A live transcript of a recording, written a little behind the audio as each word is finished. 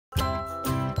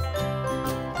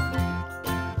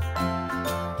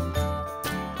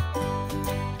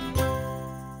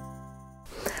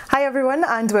Hi everyone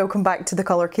and welcome back to the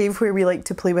Colour Cave, where we like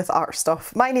to play with art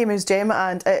stuff. My name is Gemma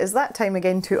and it is that time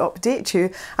again to update you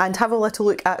and have a little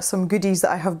look at some goodies that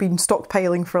I have been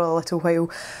stockpiling for a little while.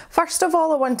 First of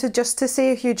all, I wanted just to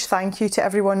say a huge thank you to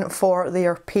everyone for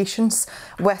their patience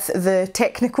with the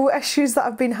technical issues that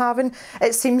I've been having.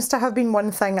 It seems to have been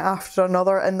one thing after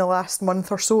another in the last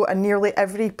month or so, and nearly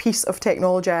every piece of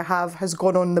technology I have has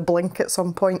gone on the blink at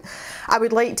some point. I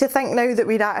would like to think now that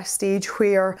we're at a stage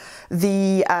where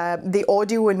the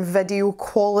audio and video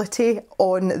quality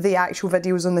on the actual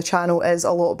videos on the channel is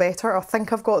a lot better. I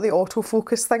think I've got the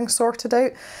autofocus thing sorted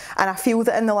out, and I feel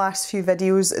that in the last few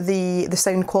videos the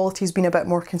sound quality has been a bit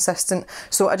more consistent.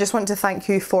 So I just want to thank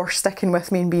you for sticking with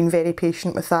me and being very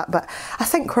patient with that, but I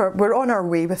think we're on our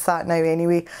way with that now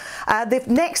anyway. The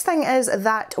next thing is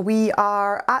that we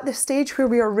are at the stage where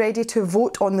we are ready to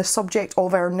vote on the subject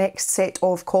of our next set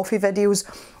of coffee videos.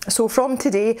 So from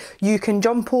today you can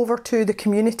jump over to the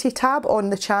community tab on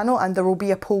the channel and there will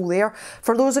be a poll there.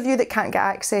 For those of you that can't get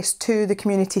access to the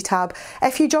community tab,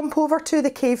 if you jump over to the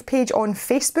Cave page on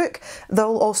Facebook,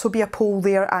 there'll also be a poll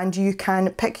there and you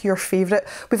can pick your favourite.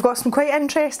 We've got some quite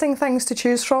interesting things to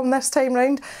choose from this time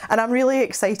round, and I'm really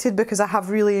excited because I have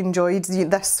really enjoyed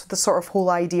the sort of whole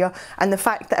idea and the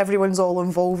fact that everyone's all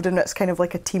involved and it's kind of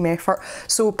like a team effort.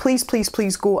 So please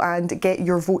go and get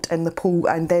your vote in the poll,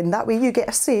 and then that way you get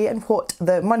a say in what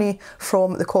the money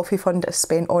from the coffee fund is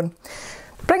spent on.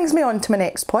 Brings me on to my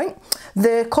next point,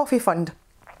 the coffee fund.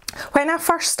 When I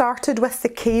first started with the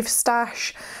Cave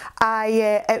stash,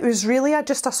 it was really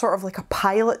just a sort of like a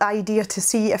pilot idea to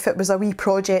see if it was a wee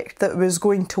project that was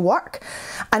going to work,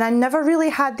 and I never really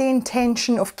had the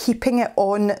intention of keeping it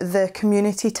on the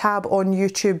community tab on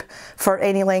YouTube for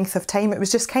any length of time. It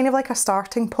was just kind of like a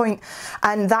starting point,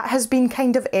 and that has been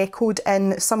kind of echoed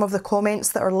in some of the comments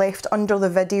that are left under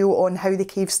the video on how the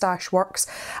Cave stash works.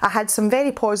 I had some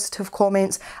very positive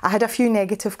comments, I had a few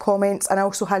negative comments, and I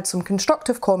also had some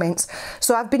constructive comments.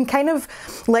 So I've been kind of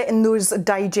letting those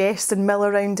digest and mill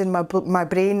around in my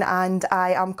brain, and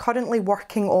I am currently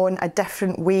working on a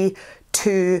different way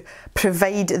to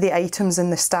provide the items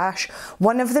in the stash.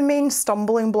 One of the main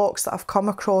stumbling blocks that I've come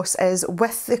across is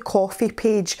with the coffee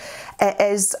page. It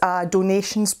is a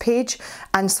donations page,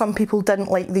 and some people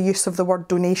didn't like the use of the word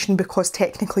donation because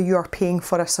technically you are paying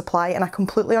for a supply, and I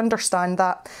completely understand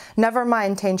that. Never my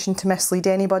intention to mislead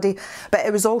anybody, but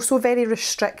it was also very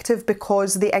restrictive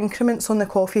because the increments on the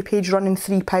coffee page run in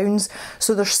 £3.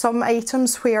 So there's some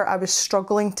items where I was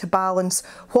struggling to balance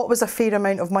what was a fair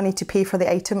amount of money to pay for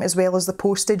the item as well as the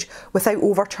postage without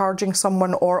overcharging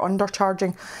someone or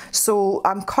undercharging. So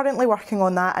I'm currently working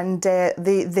on that, and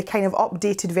the kind of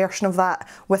updated version of that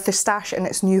with the stash in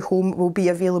its new home will be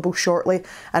available shortly,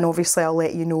 and obviously I'll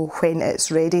let you know when it's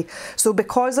ready. So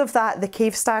because of that, the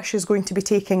Cave stash is going to be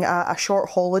taking a short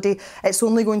holiday. It's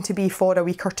only going to be for a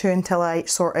week or two until I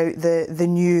sort out the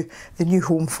new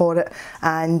home for it,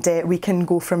 and we can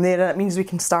go from there. And it means we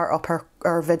can start up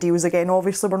our videos again.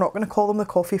 Obviously we're not going to call them the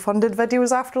coffee funded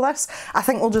videos after this. I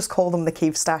think we'll just call them the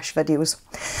Cave stash videos.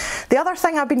 The other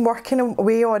thing I've been working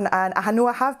away on, and I know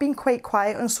I have been quite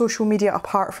quiet on social media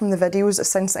apart from the videos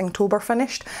since Inktober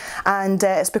finished, and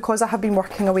it's because I have been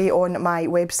working away on my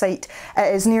website.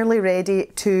 It is nearly ready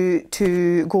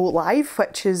to go live,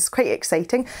 which is quite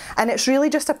exciting, and it's really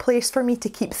just a place for me to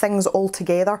keep things all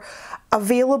together.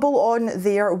 Available on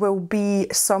there will be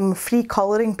some free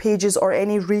colouring pages or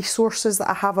any resources that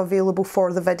I have available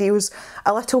for the videos.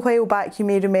 A little while back you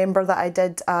may remember that I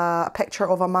did a picture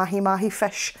of a mahi-mahi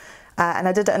fish, and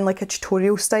I did it in like a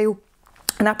tutorial style,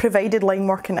 and I provided line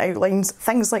work and outlines,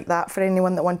 things like that for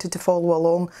anyone that wanted to follow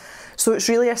along. So it's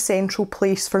really a central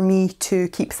place for me to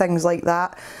keep things like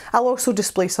that. I'll also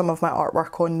display some of my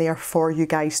artwork on there for you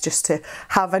guys just to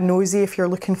have a nosy if you're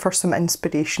looking for some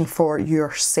inspiration for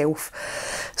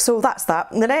yourself. So that's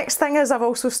that. The next thing is I've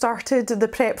also started the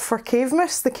prep for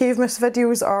Cavemas. The Cavemas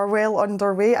videos are well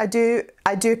underway. I do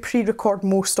pre-record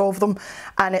most of them,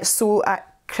 and it's so at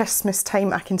Christmas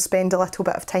time I can spend a little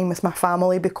bit of time with my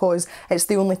family because it's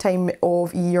the only time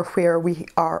of year where we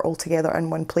are all together in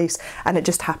one place, and it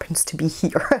just happens to be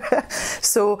here.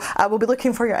 So I will be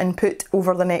looking for your input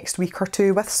over the next week or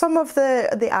two with some of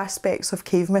the aspects of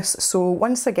Cavemas. So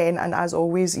once again, and as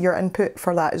always, your input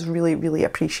for that is really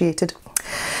appreciated.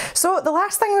 So the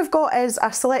last thing we've got is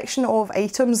a selection of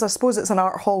items. I suppose it's an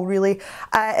art haul really.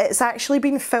 It's actually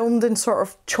been filmed in sort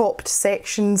of chopped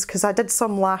sections because I did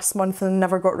some last month and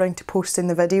never got around to posting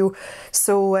the video.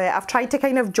 So I've tried to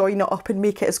kind of join it up and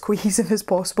make it as cohesive as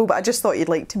possible, but I just thought you'd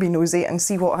like to be nosy and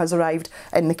see what has arrived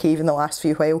in the cave in the last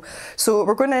few while. So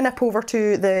we're going to nip over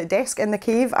to the desk in the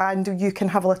cave and you can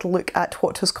have a little look at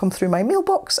what has come through my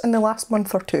mailbox in the last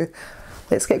month or two.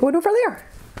 Let's get going over there.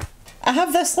 I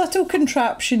have this little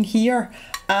contraption here,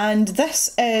 and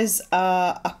this is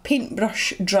a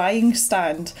paintbrush drying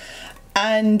stand.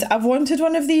 And I've wanted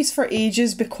one of these for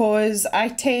ages because I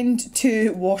tend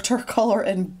to watercolour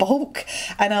in bulk,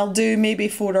 and I'll do maybe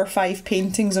 4 or 5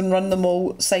 paintings and run them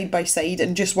all side by side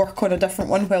and just work on a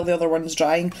different one while the other one's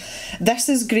drying. This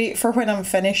is great for when I'm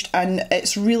finished, and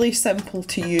it's really simple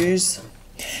to use.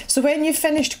 So when you've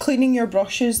finished cleaning your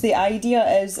brushes, the idea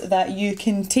is that you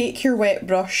can take your wet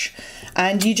brush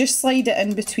and you just slide it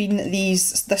in between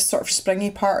this sort of springy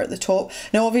part at the top.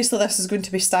 Now obviously this is going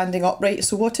to be standing upright,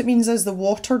 so what it means is the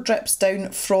water drips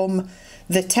down from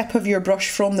the tip of your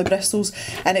brush, from the bristles,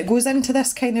 and it goes into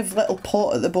this kind of little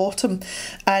pot at the bottom,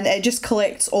 and it just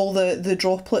collects all the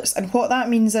droplets. And what that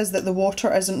means is that the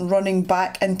water isn't running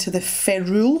back into the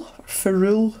ferrule,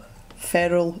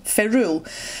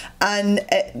 and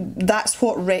that's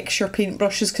what wrecks your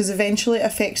paintbrushes, because eventually it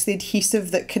affects the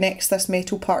adhesive that connects this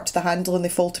metal part to the handle and they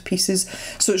fall to pieces.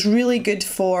 So it's really good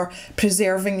for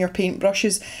preserving your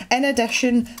paintbrushes. In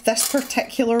addition, this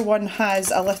particular one has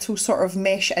a little sort of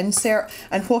mesh insert,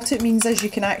 and what it means is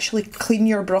you can actually clean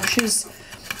your brushes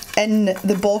in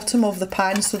the bottom of the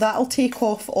pan, so that'll take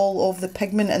off all of the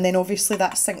pigment, and then obviously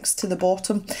that sinks to the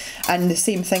bottom. And the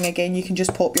same thing again, you can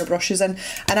just pop your brushes in.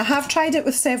 And I have tried it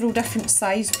with several different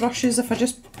sized brushes. If I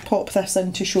just pop this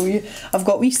in to show you, I've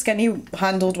got wee skinny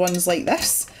handled ones like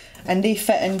this, and they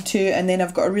fit into, and then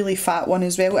I've got a really fat one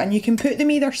as well, and you can put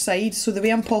them either side. So the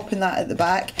way I'm popping that at the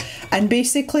back, and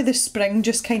basically the spring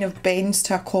just kind of bends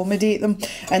to accommodate them,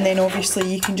 and then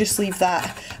obviously you can just leave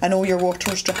that and all your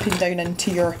water's dripping down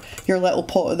into your little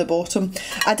pot at the bottom.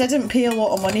 I didn't pay a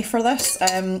lot of money for this.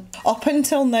 Up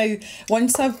until now,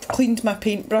 once I've cleaned my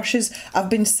paintbrushes, I've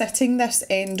been sitting this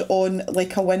end on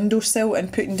like a windowsill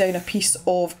and putting down a piece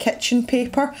of kitchen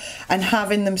paper and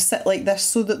having them sit like this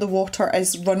so that the water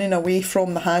is running away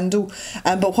from the handle.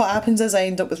 But what happens is I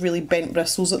end up with really bent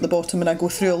bristles at the bottom, and I go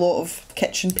through a lot of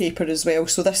kitchen paper as well,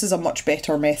 so this is a much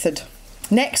better method.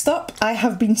 Next up, I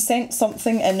have been sent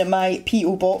something in my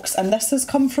PO box, and this has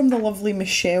come from the lovely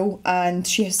Michelle, and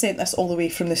she has sent this all the way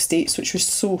from the States, which was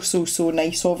so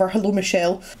nice of her. Hello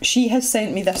Michelle. She has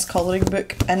sent me this colouring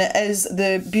book, and it is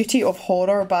The Beauty of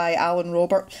Horror by Alan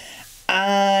Robert,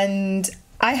 and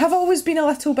I have always been a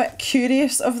little bit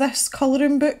curious of this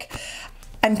colouring book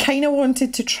and kind of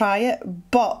wanted to try it,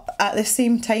 but at the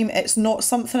same time it's not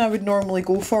something I would normally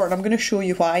go for, and I'm going to show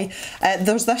you why.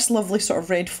 There's this lovely sort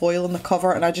of red foil on the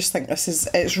cover, and I just think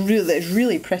it's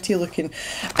really pretty looking,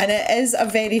 and it is a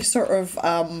very sort of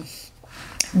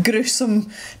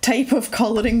gruesome type of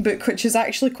colouring book, which is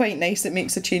actually quite nice. It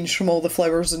makes a change from all the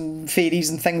flowers and fairies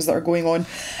and things that are going on,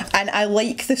 and I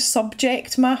like the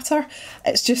subject matter.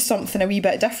 It's just something a wee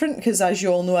bit different, because as you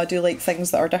all know, I do like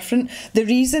things that are different. The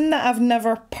reason that I've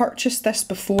never purchased this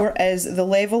before is the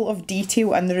level of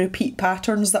detail and the repeat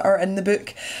patterns that are in the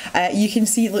book. You can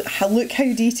see, look how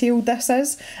detailed this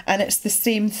is, and it's the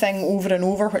same thing over and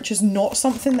over, which is not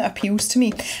something that appeals to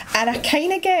me. And I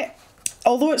kind of get,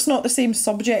 although it's not the same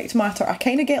subject matter, I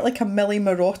kind of get like a Millie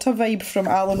Marotta vibe from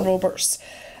Alan Roberts'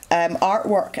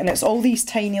 artwork, and it's all these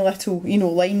tiny little, you know,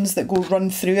 lines that go run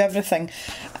through everything.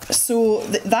 So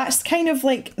that's kind of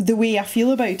like the way I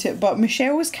feel about it. But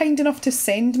Michelle was kind enough to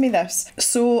send me this,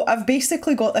 so I've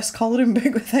basically got this colouring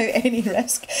book without any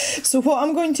risk. So what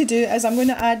I'm going to do is I'm going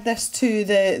to add this to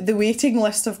the waiting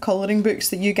list of colouring books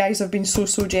that you guys have been so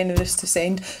generous to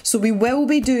send. So we will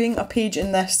be doing a page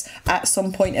in this at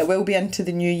some point. It will be into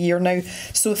the new year now,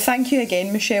 so thank you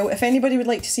again Michelle. If anybody would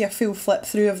like to see a full flip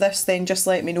through of this, then just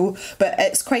let me know. But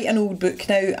it's quite an old book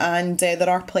now, and there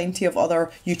are plenty of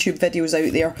other YouTube videos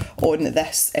out there on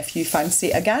this if you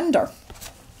fancy a gander.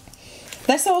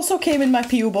 This also came in my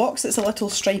PO box. It's a little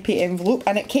stripy envelope,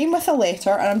 and it came with a letter,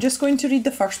 and I'm just going to read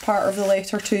the first part of the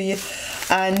letter to you.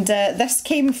 And this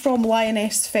came from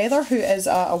Lioness Feather, who is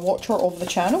a watcher of the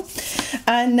channel,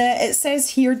 and it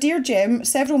says here, "Dear Jem,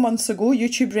 several months ago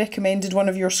YouTube recommended one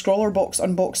of your scroller box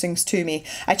unboxings to me.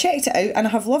 I checked it out and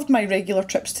I have loved my regular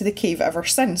trips to the cave ever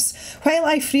since. While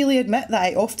I freely admit that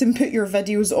I often put your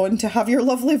videos on to have your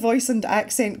lovely voice and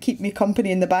accent keep me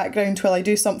company in the background while I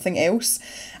do something else,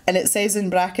 and it says in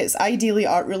brackets, ideally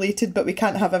art related, but we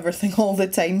can't have everything all the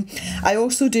time. I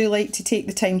also do like to take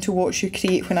the time to watch you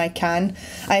create when I can.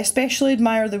 I especially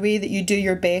admire the way that you do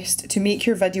your best to make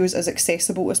your videos as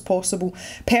accessible as possible.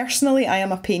 Personally, I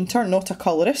am a painter, not a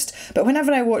colourist, but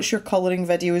whenever I watch your colouring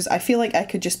videos, I feel like I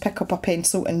could just pick up a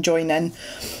pencil and join in.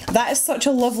 That is such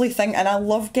a lovely thing, and I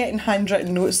love getting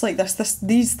handwritten notes like this.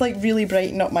 These like really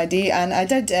brighten up my day, and I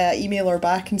did email her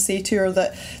back and say to her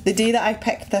that the day that I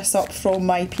picked this up from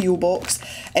my PO box,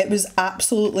 it was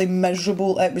absolutely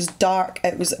miserable. It was dark,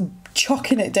 it was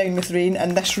chucking it down with rain,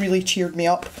 and this really cheered me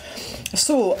up.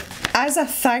 So as a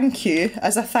thank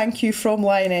you from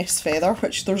Lioness Feather,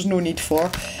 which there's no need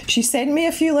for, she sent me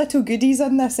a few little goodies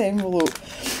in this envelope,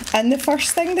 and the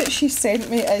first thing that she sent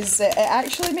me is, it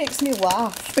actually makes me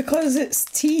laugh because it's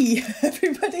tea.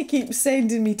 Everybody keeps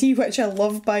sending me tea, which I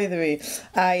love, by the way.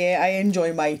 I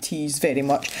enjoy my teas very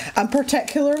much. I'm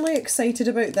particularly excited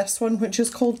about this one, which is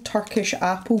called Turkish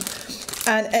Apple,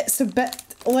 and it's a bit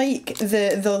like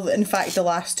in fact the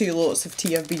last two lots of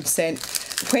tea have been sent.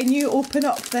 When you open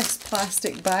up this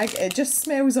plastic bag, it just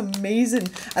smells amazing,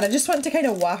 and I just want to kind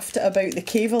of waft it about the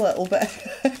cave a little bit.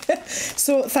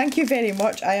 So thank you very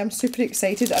much, I am super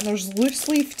excited, and there's loose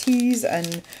leaf teas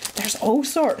and there's all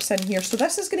sorts in here, so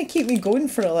this is going to keep me going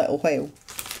for a little while.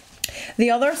 The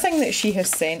other thing that she has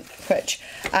sent, which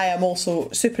I am also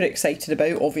super excited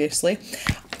about, obviously,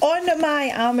 on my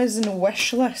Amazon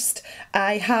wish list,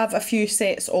 I have a few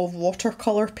sets of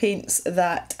watercolour paints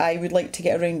that I would like to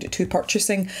get around to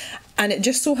purchasing, and it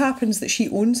just so happens that she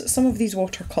owns some of these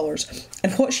watercolours,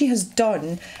 and what she has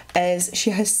done is she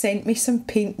has sent me some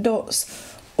paint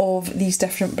dots of these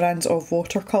different brands of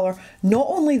watercolour. Not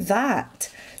only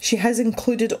that, she has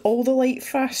included all the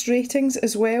Lightfast ratings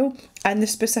as well, and the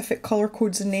specific colour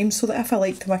codes and names, so that if I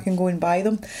like them I can go and buy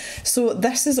them. So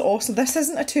this is awesome. This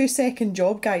isn't a 2-second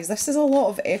job, guys. This is a lot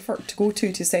of effort to go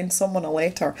to send someone a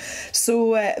letter.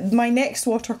 So my next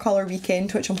watercolour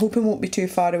weekend, which I'm hoping won't be too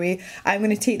far away, I'm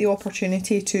going to take the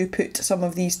opportunity to put some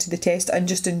of these to the test and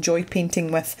just enjoy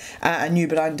painting with a new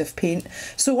brand of paint.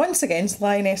 So once again,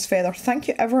 Lioness Feather, thank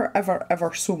you ever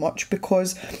so much,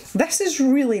 because this is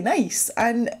really nice,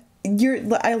 and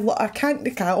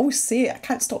I always say it, I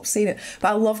can't stop saying it, but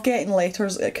I love getting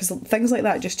letters because things like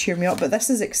that just cheer me up. But this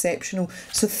is exceptional,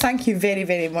 so thank you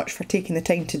very much for taking the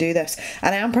time to do this.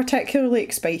 And I am particularly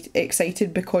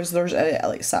excited because there's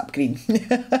like sap green.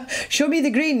 Show me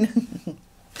the green.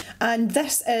 And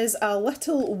this is a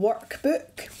little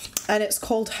workbook, and it's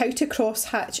called How to Cross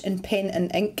Hatch in Pen and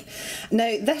Ink.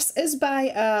 Now this is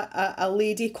by a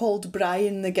lady called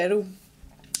Brian the Girl.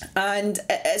 And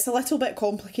it's a little bit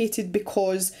complicated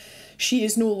because she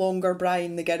is no longer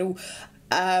Brian the Girl.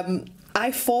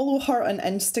 I follow her on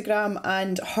Instagram,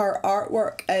 and her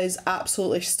artwork is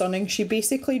absolutely stunning. She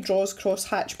basically draws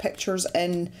crosshatch pictures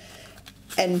in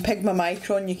Pigma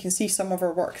Micron. You can see some of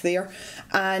her work there,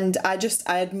 and I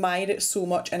admire it so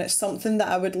much, and it's something that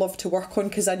I would love to work on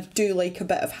because I do like a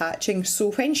bit of hatching.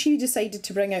 So when she decided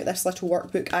to bring out this little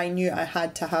workbook, I knew I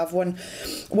had to have one.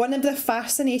 One of the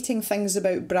fascinating things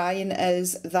about Brian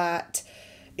is that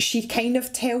she kind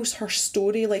of tells her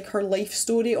story, like her life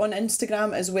story, on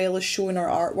Instagram, as well as showing her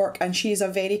artwork, and she's a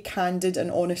very candid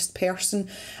and honest person,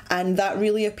 and that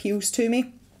really appeals to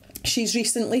me. She's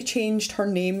recently changed her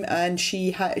name, and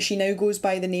she now goes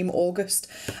by the name August.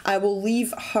 I will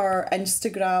leave her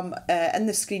Instagram in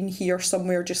the screen here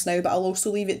somewhere just now, but I'll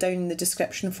also leave it down in the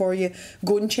description for you.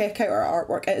 Go and check out her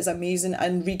artwork, it is amazing,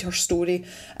 and read her story.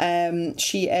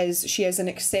 She is an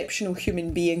exceptional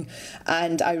human being,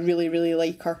 and I really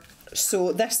like her.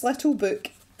 So this little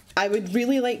book, I would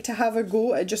really like to have a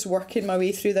go at just working my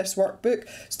way through this workbook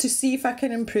to see if I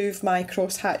can improve my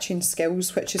cross-hatching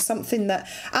skills, which is something that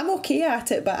I'm okay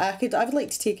at it, but I would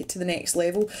like to take it to the next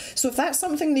level. So if that's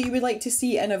something that you would like to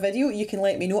see in a video, you can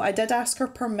let me know. I did ask her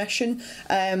permission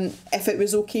if it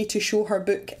was okay to show her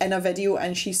book in a video,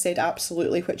 and she said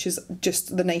absolutely, which is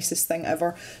just the nicest thing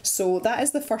ever. So that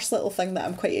is the first little thing that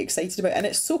I'm quite excited about, and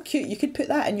it's so cute. You could put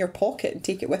that in your pocket and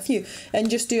take it with you and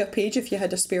just do a page if you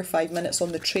had a spare 5 minutes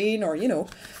on the train, or you know,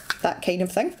 that kind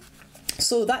of thing.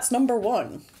 So that's number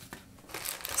one.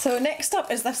 So next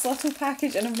up is this little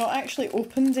package, and I've not actually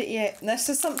opened it yet. This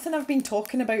is something I've been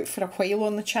talking about for a while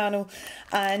on the channel,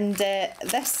 and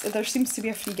there seems to be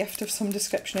a free gift of some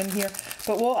description in here,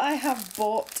 but what I have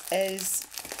bought is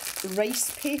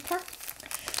rice paper.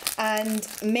 And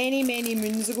many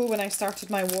moons ago, when I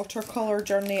started my watercolour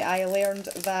journey, I learned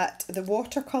that the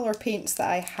watercolour paints that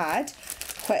I had,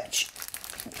 which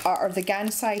are the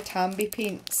Gansai Tambi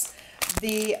paints,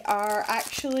 they are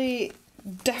actually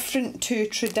different to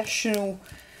traditional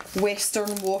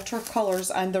Western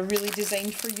watercolours, and they're really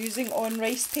designed for using on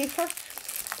rice paper.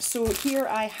 So here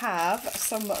I have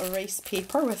some rice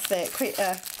paper with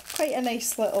quite a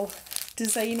nice little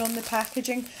design on the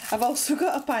packaging. I've also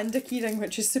got a panda keyring,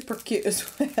 which is super cute as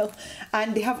well.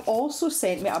 And they have also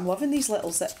sent me, I'm loving these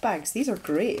little zip bags. These are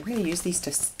great. I'm going to use these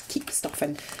to keep stuff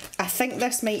in. I think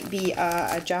this might be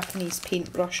a Japanese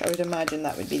paintbrush. I would imagine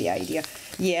that would be the idea.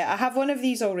 Yeah, I have one of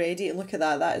these already, and look at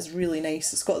that. That is really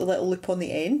nice. It's got the little loop on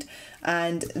the end,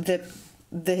 and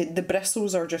the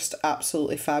bristles are just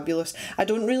absolutely fabulous. I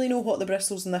don't really know what the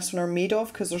bristles in this one are made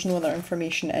of because there's no other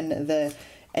information in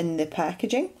the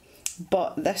packaging.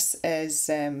 But this is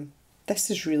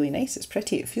really nice. It's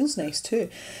pretty. It feels nice too.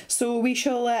 So we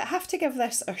shall have to give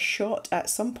this a shot at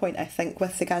some point, I think,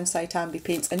 with the Kansai Tambi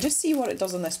paints and just see what it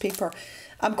does on this paper.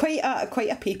 I'm quite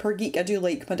a paper geek. I do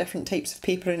like my different types of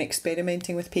paper and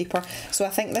experimenting with paper. So I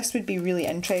think this would be really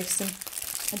interesting.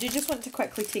 I do just want to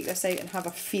quickly take this out and have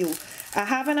a feel. I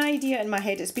have an idea in my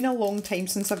head. It's been a long time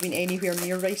since I've been anywhere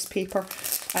near rice paper,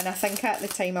 and I think at the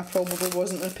time I probably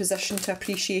wasn't in a position to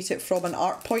appreciate it from an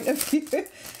art point of view.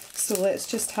 So let's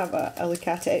just have a look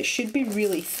at it. It should be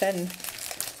really thin.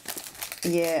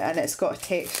 Yeah, and it's got a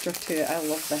texture to it. I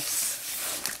love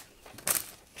this.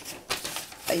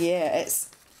 Yeah,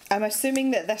 I'm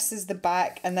assuming that this is the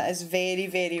back, and that is very,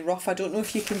 very rough. I don't know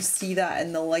if you can see that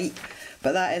in the light,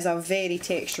 but that is a very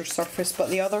textured surface, but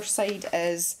the other side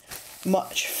is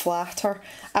much flatter.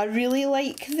 I really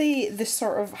like the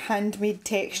sort of handmade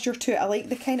texture to it. I like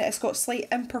the kind of, it's got slight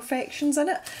imperfections in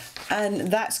it,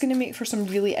 and that's going to make for some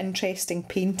really interesting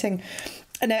painting.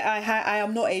 And I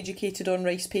am not educated on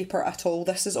rice paper at all.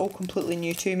 This is all completely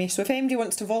new to me. So if anybody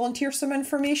wants to volunteer some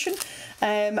information,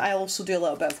 I also do a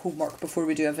little bit of homework before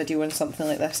we do a video on something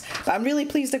like this. But I'm really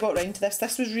pleased I got around to this.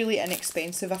 This was really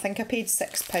inexpensive. I think I paid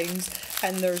 £6,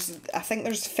 and I think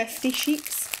there's 50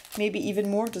 sheets, maybe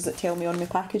even more. Does it tell me on my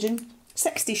packaging?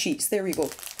 60 sheets, there we go.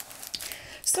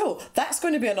 So that's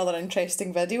going to be another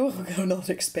interesting video,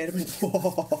 another experiment.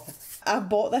 I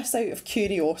bought this out of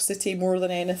curiosity more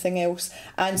than anything else,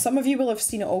 and some of you will have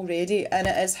seen it already, and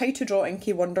it is How to Draw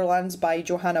Inky Wonderlands by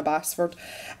Johanna Basford.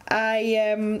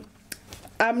 I'm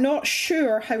not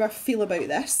sure how I feel about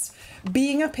this.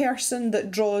 Being a person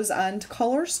that draws and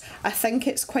colours, I think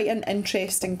it's quite an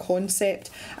interesting concept.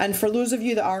 And for those of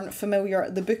you that aren't familiar,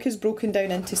 the book is broken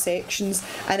down into sections,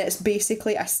 and it's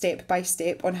basically a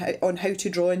step-by-step on how to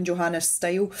draw in Johanna's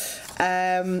style.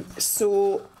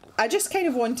 So I just kind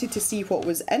of wanted to see what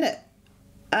was in it.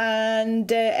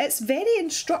 And it's very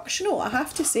instructional, I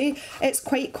have to say. It's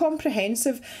quite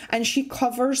comprehensive, and she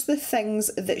covers the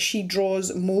things that she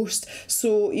draws most.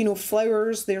 So, you know,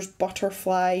 flowers, there's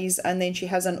butterflies, and then she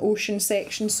has an ocean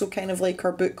section, so kind of like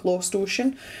her book Lost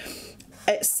Ocean.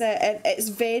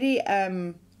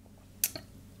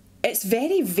 It's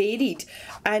very varied,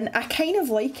 and I kind of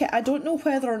like it. I don't know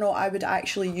whether or not I would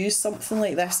actually use something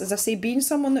like this. As I say, being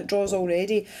someone that draws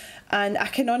already, and I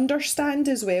can understand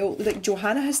as well that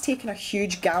Johanna has taken a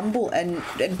huge gamble in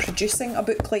producing a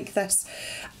book like this,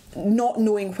 not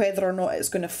knowing whether or not it's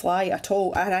going to fly at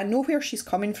all. And I know where she's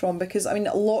coming from, because I mean,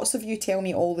 lots of you tell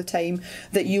me all the time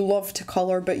that you love to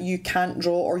colour but you can't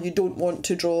draw, or you don't want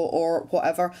to draw, or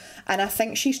whatever, and I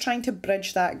think she's trying to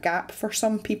bridge that gap for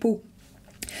some people.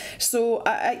 So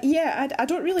yeah, I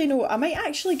don't really know. I might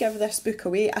actually give this book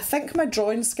away. I think my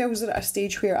drawing skills are at a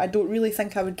stage where I don't really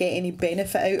think I would get any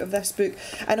benefit out of this book,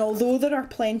 and although there are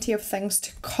plenty of things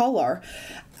to colour,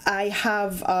 I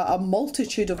have a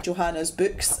multitude of Johanna's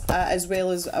books, as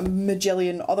well as a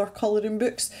majillion other colouring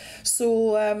books.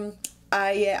 So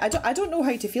I don't know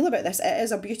how to feel about this. It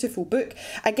is a beautiful book.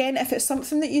 Again, if it's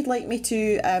something that you'd like me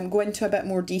to go into a bit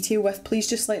more detail with, please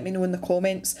just let me know in the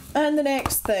comments. And the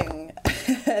next thing,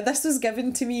 this was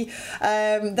given to me.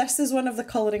 This is one of the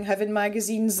Colouring Heaven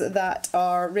magazines that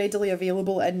are readily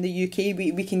available in the UK.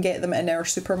 We can get them in our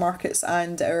supermarkets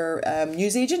and our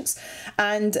newsagents.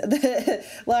 And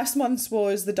last month's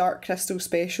was the Dark Crystal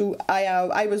special.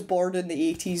 I was born in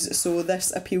the 80s, so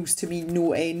this appeals to me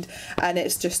no end, and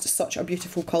it's just such a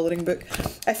beautiful colouring book.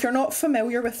 If you're not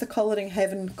familiar with the Colouring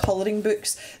Heaven colouring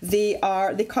books, they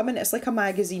come in, it's like a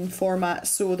magazine format,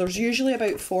 so there's usually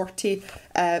about 40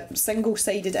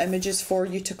 single-sided images for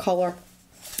you to colour.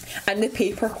 And the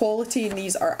paper quality in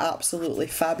these are absolutely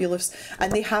fabulous,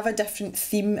 and they have a different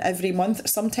theme every month.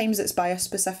 Sometimes it's by a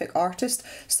specific artist,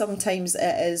 sometimes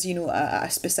it is, you know, a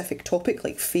specific topic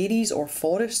like fairies or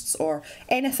forests or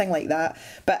anything like that.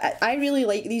 But I really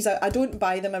like these. I don't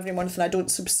buy them every month, and I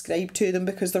don't subscribe to them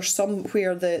because there's some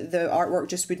where the artwork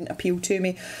just wouldn't appeal to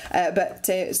me. But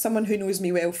someone who knows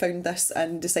me well found this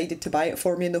and decided to buy it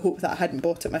for me in the hope that I hadn't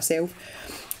bought it myself.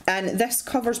 And this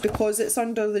covers, because it's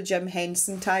under the Jim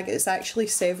Henson tag, it's actually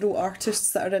several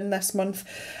artists that are in this month,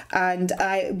 and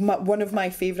one of my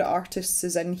favourite artists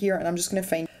is in here, and I'm just going to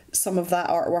find some of that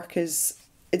artwork is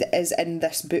in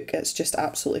this book. It's just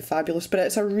absolutely fabulous, but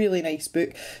it's a really nice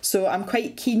book, so I'm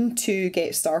quite keen to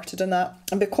get started on that.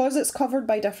 And because it's covered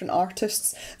by different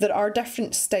artists, there are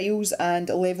different styles and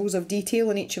levels of detail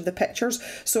in each of the pictures.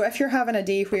 So if you're having a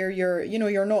day where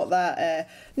you're not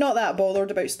that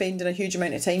bothered about spending a huge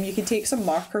amount of time, you can take some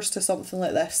markers to something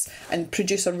like this and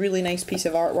produce a really nice piece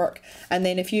of artwork. And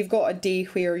then if you've got a day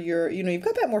where you've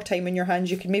got a bit more time in your hands,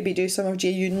 you can maybe do some of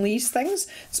J. Yoon Lee's things,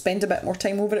 spend a bit more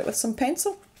time over it with some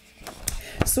pencil.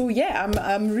 So yeah,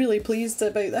 I'm really pleased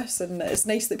about this, and it's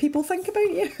nice that people think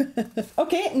about you.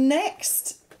 Okay,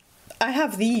 next I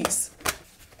have these.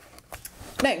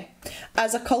 Now,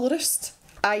 as a colourist,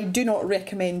 I do not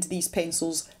recommend these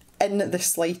pencils in the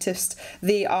slightest.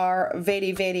 They are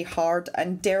very, very hard,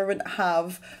 and Derwent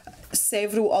have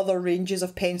several other ranges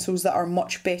of pencils that are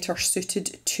much better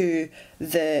suited to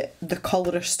the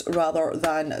colourist rather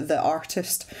than the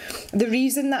artist. The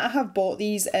reason that I have bought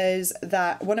these is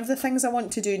that one of the things I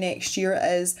want to do next year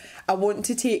is I want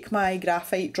to take my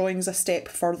graphite drawings a step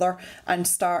further and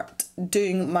start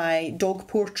doing my dog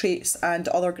portraits and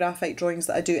other graphite drawings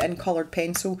that I do in coloured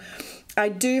pencil. I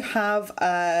do have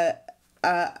a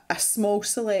small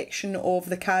selection of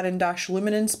the Caran d'Ache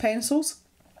Luminance pencils.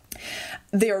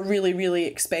 They are really, really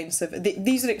expensive.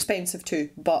 These are expensive too,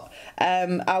 but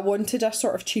I wanted a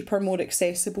sort of cheaper, more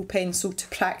accessible pencil to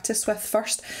practice with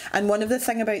first. And one of the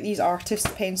things about these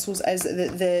artist pencils is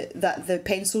that the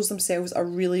pencils themselves are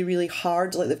really, really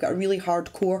hard. Like, they've got a really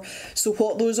hard core. So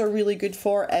what those are really good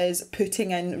for is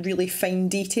putting in really fine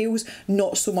details,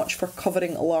 not so much for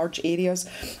covering large areas.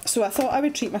 So I thought I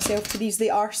would treat myself to these. They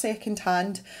are second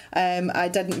hand. I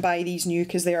didn't buy these new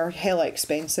because they are hella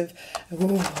expensive.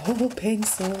 Oh,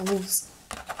 pencils.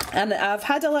 And I've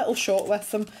had a little shot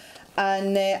with them,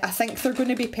 and I think they're going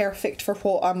to be perfect for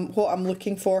what I'm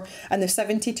looking for, and the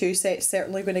 72 set's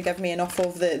certainly going to give me enough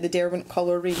of the Derwent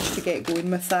colour range to get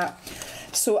going with that.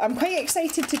 So I'm quite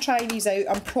excited to try these out.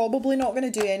 I'm probably not going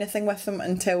to do anything with them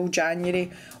until January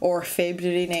or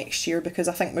February next year, because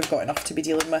I think we've got enough to be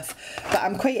dealing with. But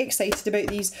I'm quite excited about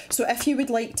these. So if you would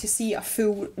like to see a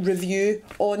full review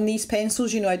on these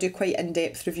pencils, I do quite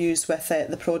in-depth reviews with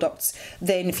the products,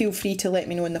 then feel free to let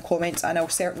me know in the comments, and I'll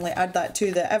certainly add that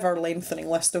to the ever-lengthening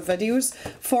list of videos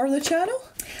for the channel.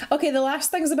 Okay, the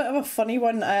last thing's a bit of a funny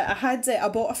one. I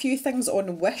bought a few things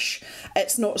on Wish.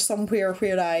 It's not somewhere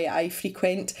where I frequent,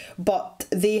 but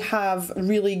they have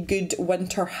really good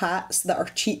winter hats that are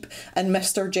cheap, and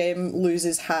Mr. Jem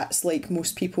loses hats like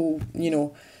most people,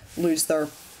 lose their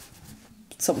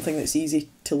something that's easy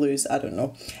to lose. I don't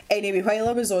know. Anyway, while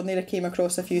I was on there, I came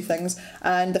across a few things,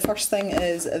 and the first thing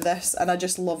is this, and I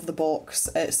just love the box.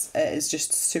 It is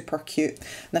just super cute.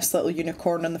 This little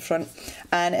unicorn on the front,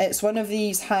 and it's one of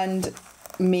these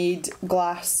handmade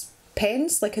glass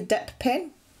pens, like a dip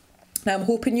pen. Now I'm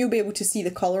hoping you'll be able to see the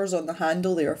colours on the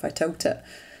handle there if I tilt it.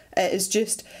 It is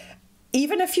just,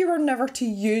 even if you were never to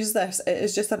use this, it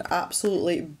is just an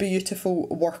absolutely beautiful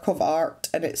work of art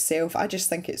in itself. I just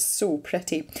think it's so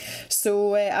pretty.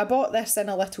 So I bought this in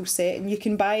a little set, and you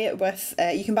can buy it with,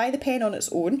 you can buy the pen on its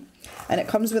own, and it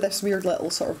comes with this weird little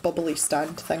sort of bubbly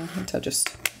stand thing,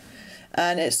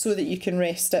 and it's so that you can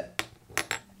rest it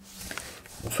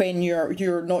when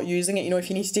you're not using it, if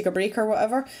you need to take a break or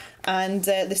whatever. And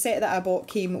the set that I bought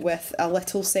came with a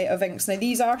little set of inks. Now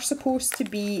these are supposed to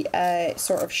be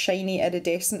sort of shiny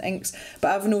iridescent inks,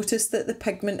 but I've noticed that the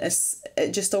pigment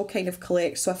it just all kind of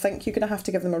collects, so I think you're going to have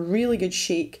to give them a really good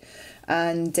shake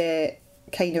and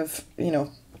kind of,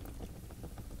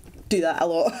 do that a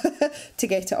lot to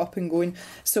get it up and going.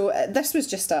 So this was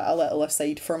just a little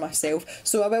aside for myself.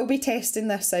 So I will be testing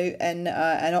this out in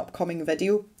an upcoming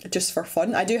video just for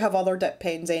fun. I do have other dip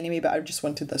pens anyway, but I just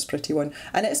wanted this pretty one,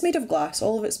 and it's made of glass.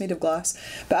 All of it's made of glass.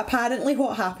 But apparently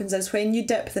what happens is when you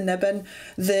dip the nib in,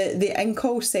 the ink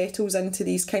all settles into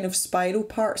these kind of spiral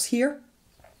parts here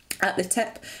at the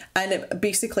tip, and it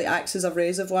basically acts as a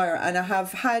reservoir. And I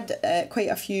have had quite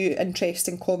a few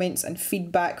interesting comments and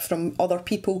feedback from other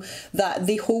people that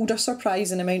they hold a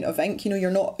surprising amount of ink.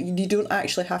 You don't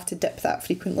actually have to dip that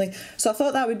frequently. So I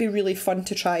thought that would be really fun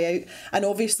to try out, and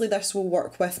obviously this will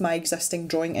work with my existing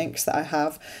drawing inks that I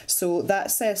have. So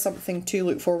that's something to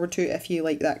look forward to if you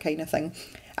like that kind of thing.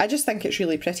 I just think it's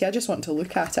really pretty. I just want to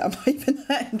look at it. I'm not even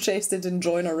that interested in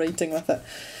drawing or writing with it.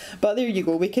 But there you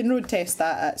go. We can road test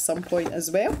that at some point as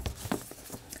well.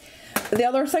 The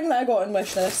other thing that I got on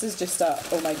Wish, now this is just a,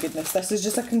 oh my goodness, this is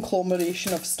just a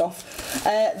conglomeration of stuff.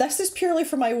 This is purely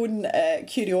for my own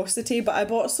curiosity, but I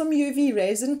bought some UV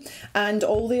resin and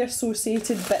all the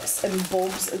associated bits and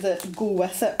bobs that go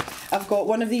with it. I've got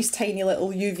one of these tiny little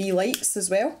UV lights as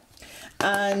well,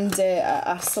 and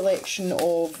a selection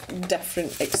of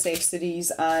different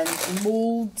accessories and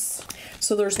moulds.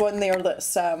 So there's one there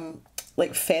that's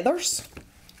like feathers,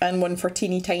 and one for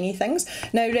teeny tiny things.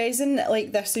 Now resin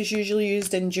like this is usually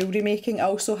used in jewellery making. I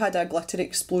also had a glitter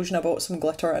explosion. I bought some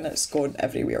glitter and it's gone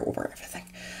everywhere over everything.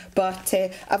 But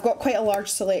I've got quite a large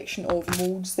selection of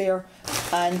moulds there,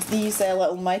 and these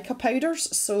little mica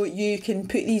powders, so you can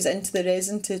put these into the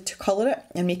resin to colour it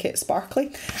and make it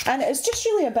sparkly. And it's just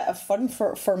really a bit of fun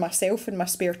for myself in my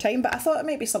spare time, but I thought it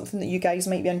might be something that you guys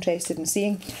might be interested in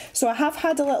seeing. So I have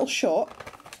had a little shot.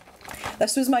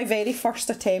 This was my very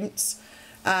first attempts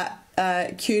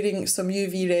at curing some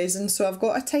UV resin. So I've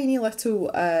got a tiny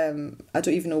little, I don't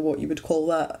even know what you would call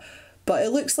that, but it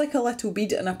looks like a little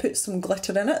bead, and I put some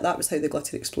glitter in it. That was how the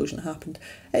glitter explosion happened.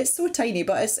 It's so tiny,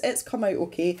 but it's come out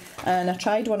okay. And I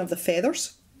tried one of the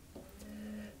feathers.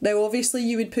 Now obviously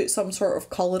you would put some sort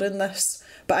of colour in this,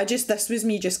 but this was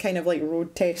me just kind of like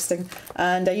road testing,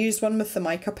 and I used one with the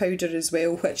mica powder as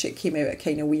well, which it came out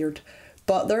kind of weird.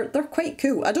 But they're quite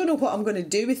cool. I don't know what I'm going to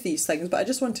do with these things, but I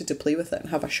just wanted to play with it and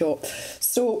have a shot.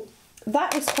 So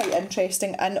that is quite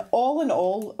interesting, and all in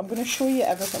all, I'm going to show you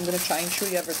everything. I'm going to try and show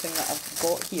you everything that I've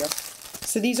got here.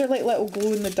 So these are like little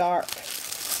glow-in-the-dark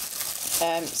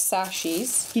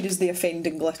sachets. Here is the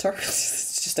offending glitter.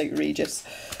 It's just outrageous.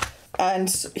 And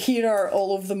here are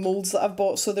all of the moulds that I've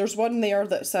bought. So there's one there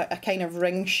that's a kind of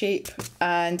ring shape,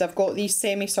 and I've got these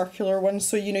semicircular ones.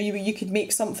 So you know, you could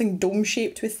make something dome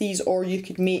shaped with these, or you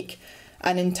could make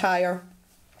an entire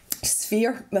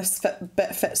sphere. This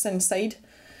bit fits inside,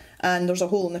 and there's a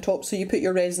hole in the top, so you put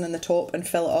your resin in the top and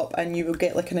fill it up, and you will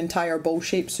get like an entire ball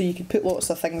shape. So you could put lots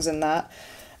of things in that.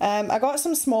 I got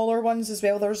some smaller ones as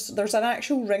well. There's an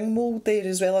actual ring mould there,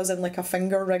 as well as in like a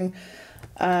finger ring.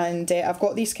 And I've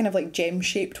got these kind of like gem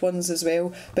shaped ones as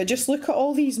well. But just look at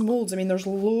all these moulds. I mean, there's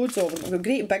loads of them. I've got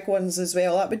great big ones as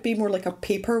well. That would be more like a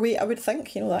paperweight, I would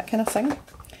think, you know, that kind of thing.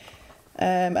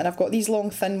 And I've got these long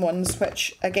thin ones,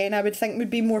 which again I would think would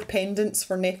be more pendants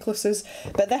for necklaces.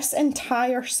 But this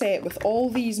entire set with all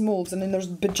these moulds, and then there's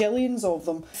bajillions of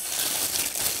them.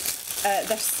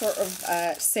 This sort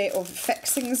of set of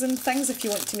fixings and things if you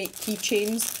want to make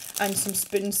keychains, and some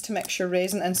spoons to mix your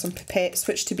resin, and some pipettes,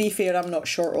 which to be fair I'm not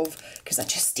short of because I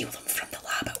just steal them from the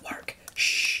lab at work.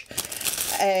 Shh.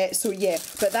 So yeah,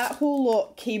 but that whole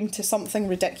lot came to something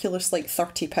ridiculous like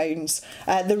 £30.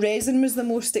 The resin was the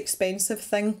most expensive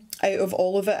thing out of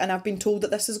all of it, and I've been told that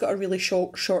this has got a really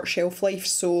short shelf life,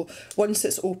 so once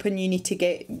it's open you need to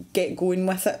get going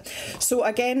with it. So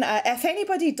again, if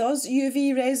anybody does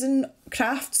UV resin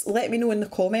crafts, let me know in the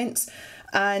comments.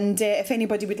 And if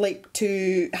anybody would like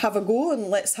to have a go and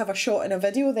let's have a shot in a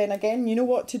video, then again, you know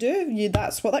what to do.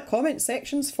 That's what that comment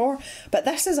section's for. But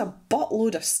this is a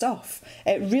buttload of stuff.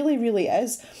 It really, really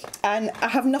is. And I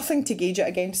have nothing to gauge it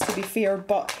against, to be fair,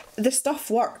 but the stuff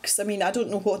works. I mean, I don't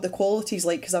know what the quality's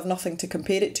like because I've nothing to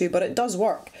compare it to, but it does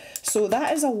work. So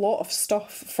that is a lot of stuff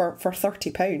for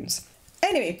 £30.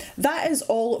 Anyway, that is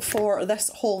all for this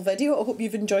whole video. I hope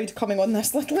you've enjoyed coming on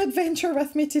this little adventure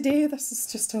with me today. This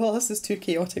is just, well, this is too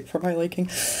chaotic for my liking.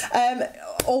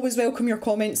 Always welcome your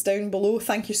comments down below.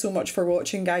 Thank you so much for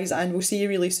watching, guys, and we'll see you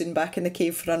really soon back in the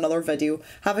cave for another video.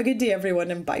 Have a good day, everyone,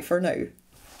 and bye for now.